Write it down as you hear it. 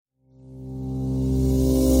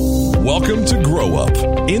Welcome to Grow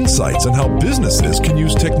Up, insights on how businesses can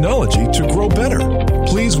use technology to grow better.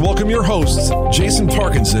 Please welcome your hosts, Jason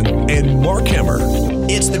Parkinson and Mark Hemmer.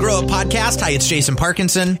 It's the Grow Up Podcast. Hi, it's Jason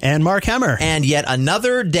Parkinson. And Mark Hemmer. And yet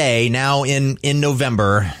another day now in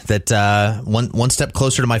November that one step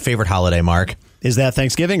closer to my favorite holiday, Mark. Is that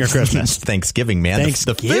Thanksgiving or Christmas? Thanksgiving, man.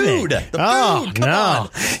 Thanksgiving. The food. Come on.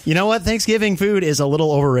 You know what? Thanksgiving food is a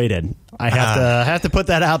little overrated. I have to put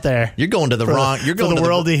that out there. You're going to the wrong. You're going for to the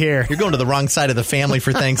world to hear. You're going to the wrong side of the family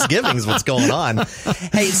for Thanksgiving. Is what's going on.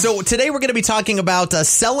 Hey, so today we're going to be talking about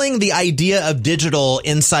selling the idea of digital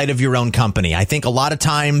inside of your own company. I think a lot of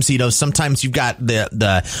times, sometimes you've got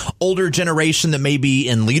the older generation that may be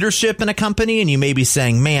in leadership in a company, and you may be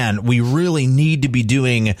saying, "Man, we really need to be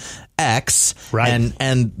doing X," right?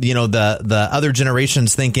 And the other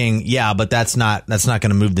generation's thinking, "Yeah, but that's not going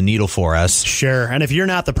to move the needle for us." Sure. And if you're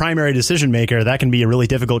not the primary decision maker, that can be a really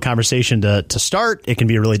difficult conversation to start. It can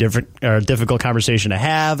be a really difficult conversation to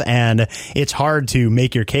have, and it's hard to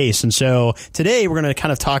make your case. And so today we're going to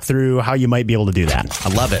kind of talk through how you might be able to do that. I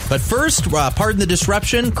love it. But first, pardon the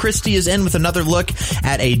disruption. Christy is in with another look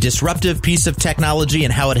at a disruptive piece of technology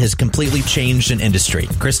and how it has completely changed an industry.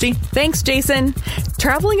 Christy? Thanks, Jason.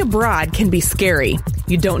 Traveling abroad can be scary.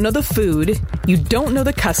 You don't know the food, you don't know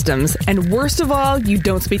the customs, and worst of all, you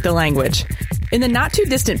don't speak the language. In the not too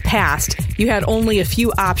distant past, you had only a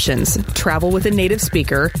few options: travel with a native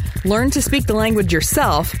speaker, learn to speak the language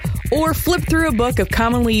yourself, or flip through a book of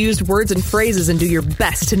commonly used words and phrases and do your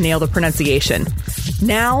best to nail the pronunciation.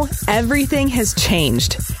 Now, everything has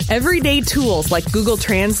changed. Everyday tools like Google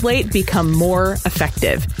Translate become more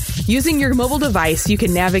effective. Using your mobile device, you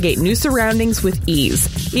can navigate new surroundings with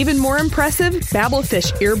ease. Even more impressive,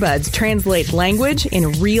 Babelfish earbuds translate language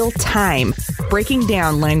in real time, breaking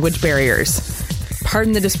down language barriers.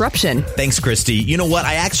 Pardon the disruption. Thanks, Christy. You know what?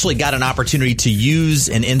 I actually got an opportunity to use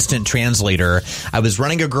an instant translator. I was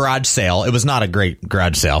running a garage sale. It was not a great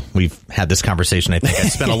garage sale. We've had this conversation. I think I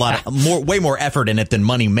spent a lot of way more effort in it than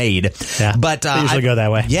money made. Yeah, but they usually go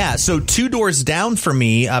that way. Yeah. So 2 doors down from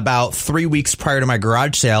me, about 3 weeks prior to my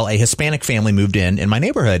garage sale, a Hispanic family moved in my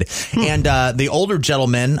neighborhood, and the older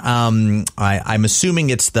gentleman, I'm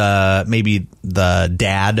assuming it's maybe the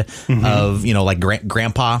dad of like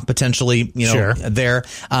grandpa potentially. Sure. There,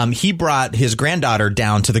 he brought his granddaughter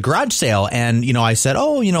down to the garage sale, and I said,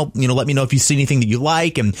 "Oh, let me know if you see anything that you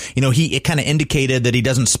like." And it kind of indicated that he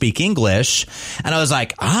doesn't speak English, and I was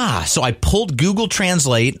like, so I pulled Google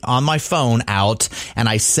Translate on my phone out, and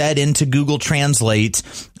I said into Google Translate,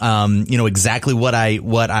 exactly what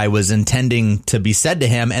I was intending to be said to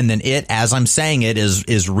him, and then it, as I'm saying it,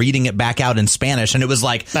 is reading it back out in Spanish, and it was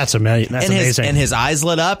like that's amazing. And his eyes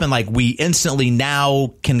lit up, and we instantly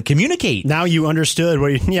now can communicate. Now you understood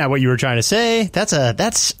what you were trying to say.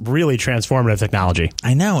 That's really transformative technology.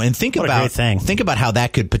 I know. And think about how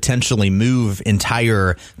that could potentially move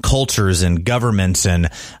entire cultures and governments, and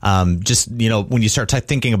when you start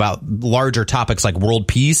thinking about larger topics like world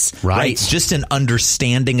peace, right? Just an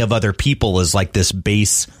understanding of other people is like this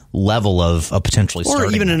base level of potentially starting.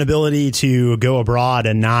 Or even an ability to go abroad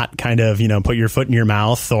and not kind of, put your foot in your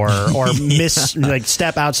mouth or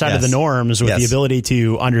step outside of the norms with the ability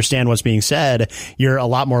to understand what's being said. You're a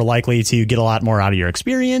lot more likely to get a lot more out of your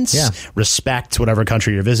experience, respect whatever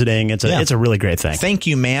country you're visiting. It's a really great thing. Thank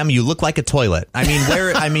you, ma'am. You look like a toilet.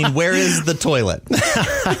 Where is the toilet?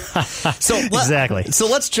 Exactly. So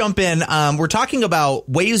let's jump in. We're talking about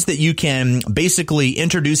ways that you can basically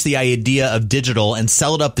introduce the idea of digital and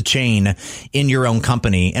sell it up the chain in your own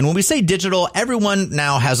company. And when we say digital, everyone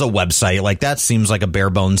now has a website. Like, that seems like a bare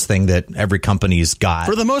bones thing that every company's got.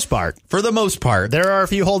 For the most part. There are a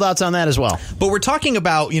few holdouts on that as well. But we're talking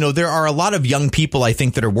about, there are a lot of young people, I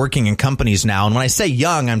think, that are working in companies now. And when I say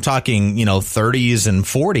young, I'm talking, 30s and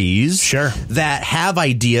 40s. Sure. That have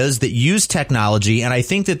ideas, that use technology. And I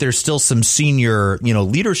think that there's still some senior,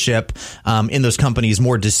 leadership in those companies,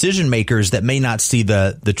 more decision makers that may not see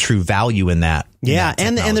the true value in that. Yeah,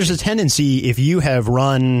 and there's a tendency, if you have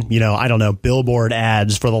run, billboard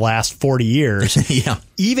ads for the last 40 years,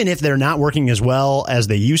 even if they're not working as well as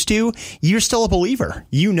they used to, you're still a believer.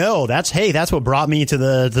 That's what brought me to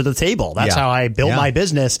the table. That's how I built my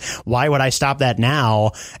business. Why would I stop that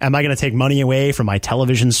now? Am I going to take money away from my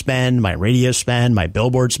television spend, my radio spend, my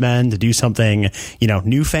billboard spend to do something,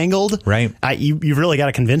 newfangled? Right. You've really got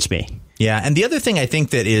to convince me. Yeah. And the other thing I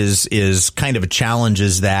think that is kind of a challenge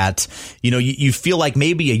is that, you feel like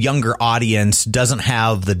maybe a younger audience doesn't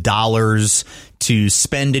have the dollars to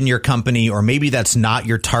spend in your company, or maybe that's not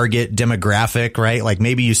your target demographic, right? Like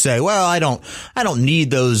maybe you say, well, I don't need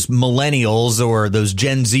those millennials or those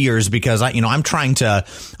Gen Zers because I'm trying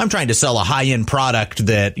to sell a high end product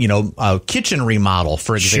that, a kitchen remodel,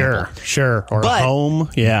 for example. Sure. Or a home.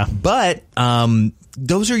 Yeah. But,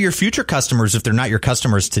 those are your future customers if they're not your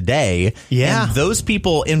customers today. Yeah. And those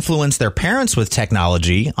people influence their parents with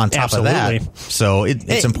technology on top of that. So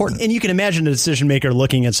it's important. And you can imagine a decision maker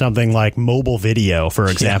looking at something like mobile video, for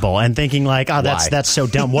example, and thinking like, oh, that's so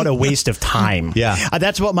dumb. What a waste of time. Yeah.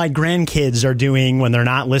 That's what my grandkids are doing when they're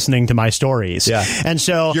not listening to my stories. Yeah. And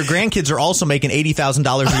so your grandkids are also making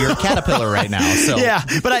 $80,000 a year at Caterpillar right now. So yeah,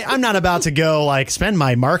 but I'm not about to go like spend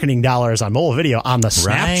my marketing dollars on mobile video on the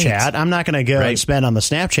Snapchat. Right. I'm not going to go and spend on the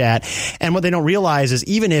Snapchat. And what they don't realize is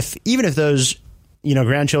even if those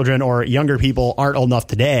grandchildren or younger people aren't old enough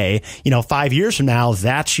today, 5 years from now,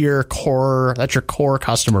 that's your core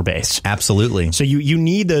customer base. Absolutely. So you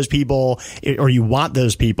need those people, or you want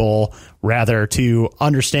those people rather, to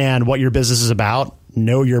understand what your business is about,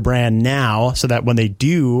 know your brand now, so that when they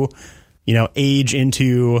do, age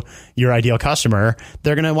into your ideal customer,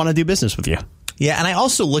 they're going to want to do business with you. Yeah, and I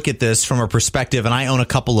also look at this from a perspective, and I own a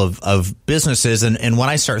couple of businesses, and when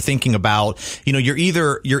I start thinking about, you're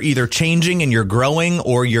either changing and you're growing,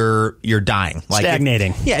 or you're dying, like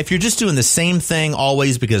stagnating. If you're just doing the same thing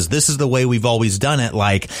always because this is the way we've always done it,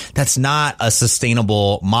 like that's not a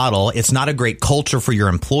sustainable model. It's not a great culture for your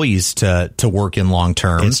employees to work in long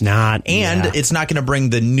term. It's not, and it's not going to bring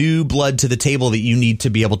the new blood to the table that you need to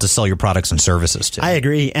be able to sell your products and services to. I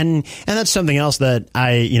agree, and that's something else that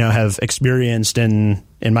I have experienced in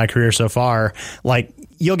my career so far. Like,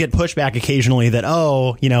 you'll get pushback occasionally that,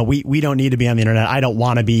 we don't need to be on the internet. I don't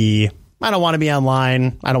want to be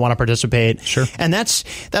online. I don't want to participate. Sure. And that's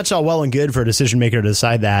all well and good for a decision maker to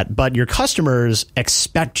decide that, but your customers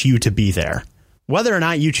expect you to be there. Whether or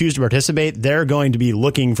not you choose to participate, they're going to be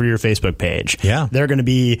looking for your Facebook page. Yeah. They're going to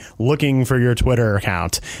be looking for your Twitter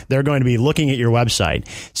account. They're going to be looking at your website.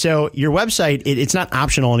 So your website, it's not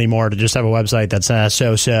optional anymore to just have a website that's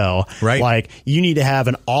so-so. Right. Like, you need to have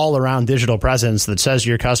an all-around digital presence that says to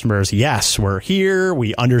your customers, yes, we're here.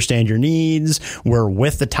 We understand your needs. We're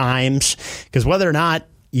with the times. Because whether or not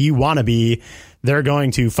you want to be, they're going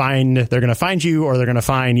to find you, or they're going to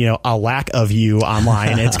find, a lack of you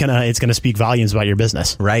online. It's going to speak volumes about your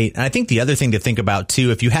business. Right. And I think the other thing to think about too,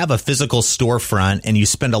 if you have a physical storefront and you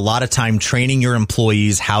spend a lot of time training your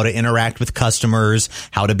employees how to interact with customers,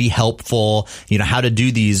 how to be helpful, how to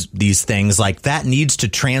do these things, like that needs to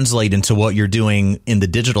translate into what you're doing in the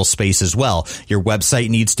digital space as well. Your website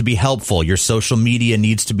needs to be helpful. Your social media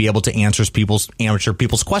needs to be able to answer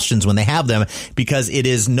people's questions when they have them, because it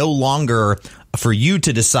is no longer for you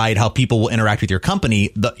to decide how people will interact with your company.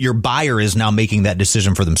 Your buyer is now making that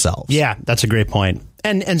decision for themselves. Yeah, that's a great point.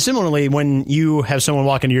 And similarly, when you have someone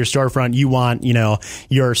walk into your storefront, you want,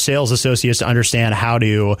 your sales associates to understand how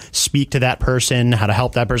to speak to that person, how to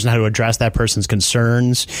help that person, how to address that person's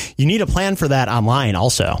concerns. You need a plan for that online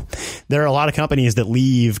also. There are a lot of companies that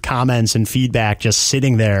leave comments and feedback just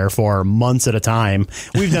sitting there for months at a time.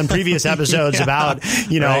 We've done previous episodes about,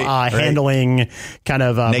 handling kind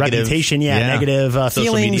of reputation, negative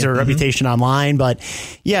feelings or reputation online. But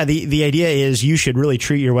yeah, the idea is you should really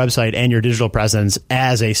treat your website and your digital presence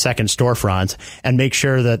as a second storefront, and make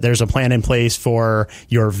sure that there's a plan in place for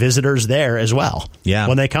your visitors there as well. Yeah.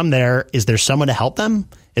 When they come there, is there someone to help them?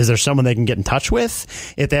 Is there someone they can get in touch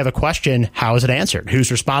with? If they have a question, how is it answered?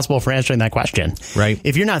 Who's responsible for answering that question? Right.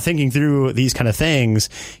 If you're not thinking through these kind of things,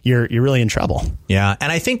 you're really in trouble. Yeah. And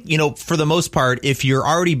I think, for the most part, if you're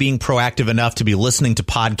already being proactive enough to be listening to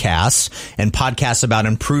podcasts about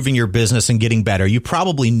improving your business and getting better, you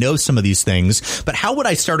probably know some of these things. But how would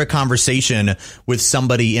I start a conversation with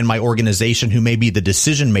somebody in my organization who may be the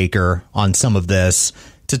decision maker on some of this,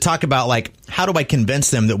 to talk about, like, how do I convince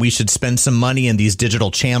them that we should spend some money in these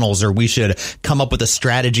digital channels, or we should come up with a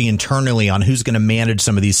strategy internally on who's going to manage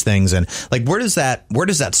some of these things? And like, where does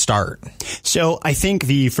that start? So I think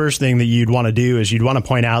the first thing that you'd want to do is you'd want to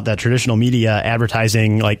point out that traditional media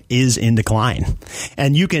advertising is in decline,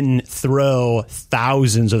 and you can throw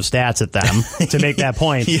thousands of stats at them to make that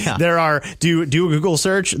point. Yeah. There are, do a Google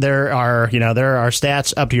search. There are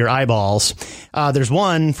stats up to your eyeballs. There's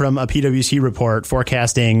one from a PwC report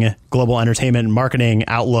forecasting interesting global entertainment and marketing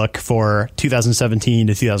outlook for 2017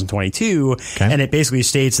 to 2022. Okay. And it basically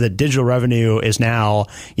states that digital revenue is now,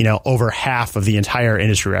 over half of the entire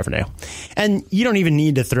industry revenue. And you don't even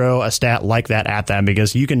need to throw a stat like that at them,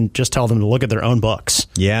 because you can just tell them to look at their own books.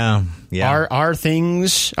 Yeah. Yeah. Are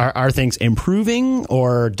things improving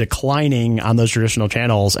or declining on those traditional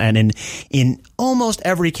channels? And in almost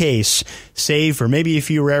every case, save for maybe a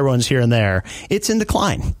few rare ones here and there, it's in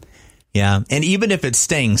decline. Yeah. And even if it's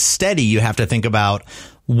staying steady, you have to think about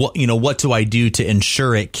what do I do to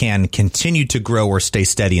ensure it can continue to grow or stay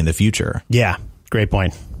steady in the future? Yeah. Great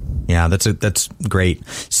point. Yeah, that's great.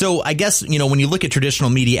 So I guess, when you look at traditional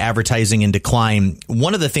media advertising in decline,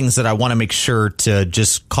 one of the things that I want to make sure to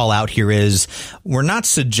just call out here is we're not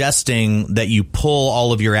suggesting that you pull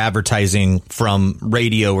all of your advertising from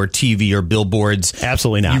radio or TV or billboards.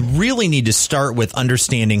 Absolutely not. You really need to start with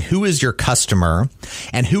understanding who is your customer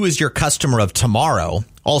and who is your customer of tomorrow.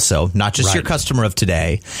 Also, not just your customer of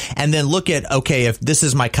today. And then look at, okay, if this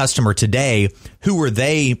is my customer today, who are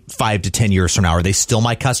they 5 to 10 years from now? Are they still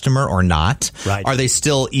my customer or not? Right. Are they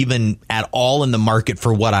still even at all in the market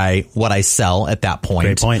for what I sell at that point?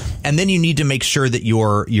 Great point. And then you need to make sure that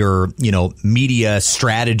your media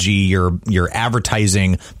strategy, your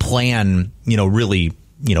advertising plan, really,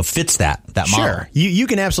 fits that model. Sure. You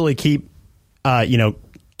can absolutely keep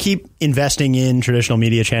investing in traditional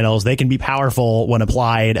media channels. They can be powerful when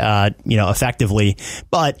applied, effectively.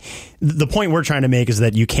 But the point we're trying to make is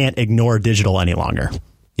that you can't ignore digital any longer.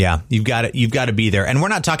 Yeah, you've got to be there. And we're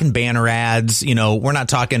not talking banner ads, we're not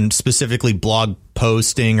talking specifically blog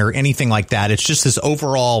posting or anything like that. It's just this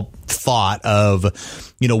overall thought of,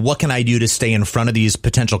 what can I do to stay in front of these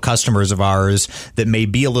potential customers of ours that may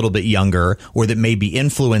be a little bit younger or that may be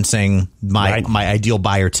influencing my ideal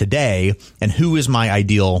buyer today, and who is my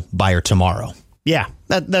ideal buyer tomorrow? Yeah,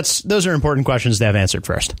 those are important questions to have answered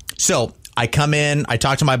first. So I come in, I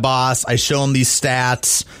talk to my boss, I show him these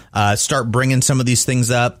stats, start bringing some of these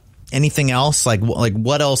things up. Anything else? Like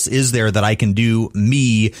what else is there that I can do,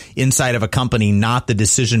 me inside of a company, not the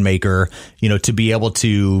decision maker, to be able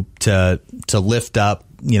to lift up,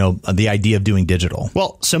 the idea of doing digital?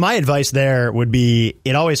 Well, so my advice there would be,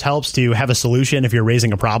 it always helps to have a solution if you're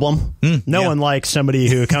raising a problem. No one likes somebody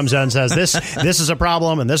who comes out and says, this is a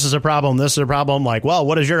problem, and this is a problem, this is a problem. Like, well,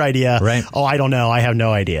 what is your idea? Right. Oh, I don't know. I have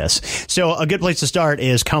no ideas. So a good place to start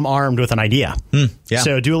is come armed with an idea. Yeah.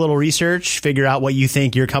 So do a little research, figure out what you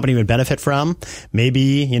think your company would benefit from.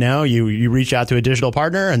 Maybe, you reach out to a digital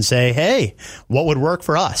partner and say, hey, what would work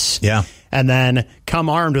for us? Yeah. And then come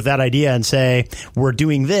armed with that idea and say, we're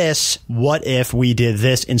doing this. What if we did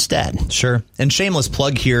this instead? Sure. And shameless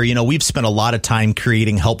plug here, we've spent a lot of time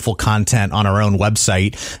creating helpful content on our own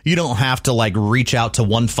website. You don't have to reach out to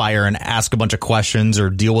OneFire and ask a bunch of questions or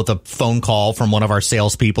deal with a phone call from one of our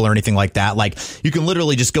salespeople or anything like that. You can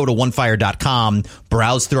literally just go to onefire.com,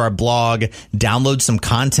 browse through our blog, download some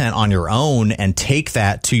content on your own, and take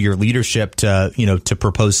that to your leadership to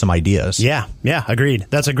propose some ideas. Yeah. Agreed.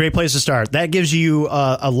 That's a great place to start. That gives you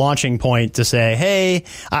a launching point to say, hey,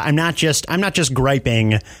 I'm not just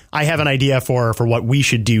griping. I have an idea for what we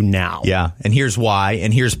should do now. Yeah. And here's why.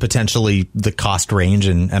 And here's potentially the cost range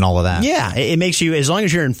and all of that. Yeah. It makes you, as long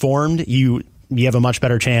as you're informed, you have a much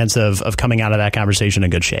better chance of coming out of that conversation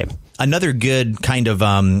in good shape. Another good kind of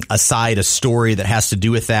a story that has to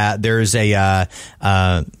do with that. There's a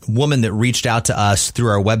woman that reached out to us through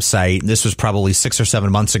our website. This was probably 6 or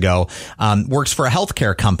 7 months ago. Works for a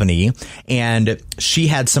healthcare company, and she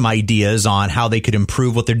had some ideas on how they could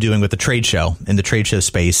improve what they're doing with the trade show, in the trade show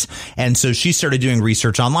space. And so she started doing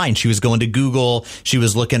research online. She was going to Google. She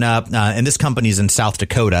was looking up, and this company's in South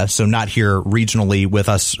Dakota, so not here regionally with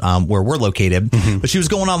us where we're located. But she was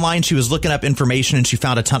going online, she was looking up information, and she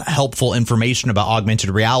found a ton of helpful information about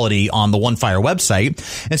augmented reality on the OneFire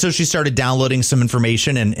website. And so she started downloading some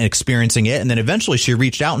information and experiencing it. And then eventually she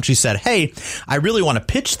reached out and she said, hey, I really want to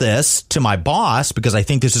pitch this to my boss because I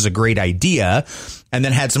think this is a great idea. And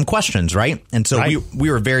then had some questions, right? And so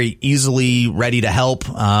we were very easily ready to help,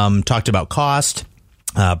 talked about cost.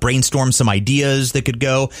 Brainstorm some ideas that could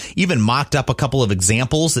go, even mocked up a couple of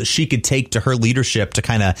examples that she could take to her leadership to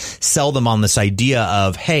kind of sell them on this idea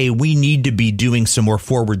of, hey, we need to be doing some more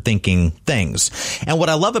forward thinking things. And what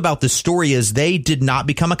I love about this story is they did not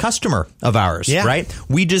become a customer of ours, right?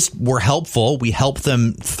 We just were helpful. We helped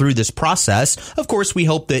them through this process. Of course, we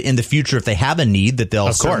hope that in the future, if they have a need, that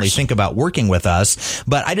they'll certainly think about working with us.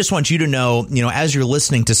 But I just want you to know, as you're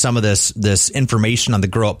listening to some of this information on the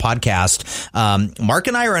Grow Up podcast, Mark Mark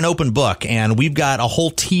and I are an open book, and we've got a whole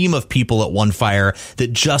team of people at OneFire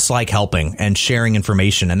that just like helping and sharing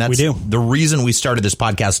information. And that's the reason we started this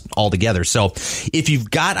podcast all together. So if you've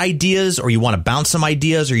got ideas, or you want to bounce some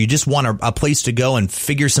ideas, or you just want a place to go and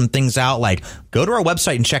figure some things out, like go to our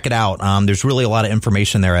website and check it out. There's really a lot of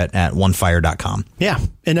information there at onefire.com. Yeah,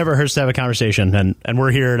 it never hurts to have a conversation, and we're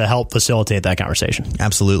here to help facilitate that conversation.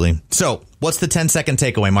 Absolutely. So what's the 10-second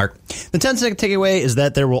takeaway, Mark? The 10-second takeaway is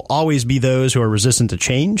that there will always be those who are resistant to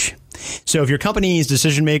change. So if your company's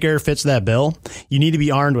decision maker fits that bill, you need to be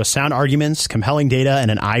armed with sound arguments, compelling data, and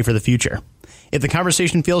an eye for the future. If the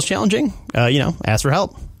conversation feels challenging, ask for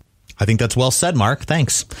help. I think that's well said, Mark.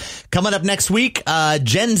 Thanks. Coming up next week,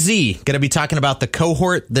 Gen Z, going to be talking about the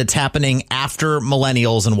cohort that's happening after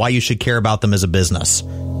millennials and why you should care about them as a business.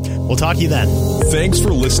 We'll talk to you then. Thanks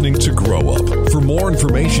for listening to Grow Up. For more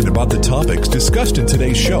information about the topics discussed in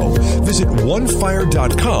today's show, visit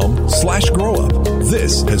onefire.com/growup.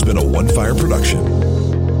 This has been a OneFire production.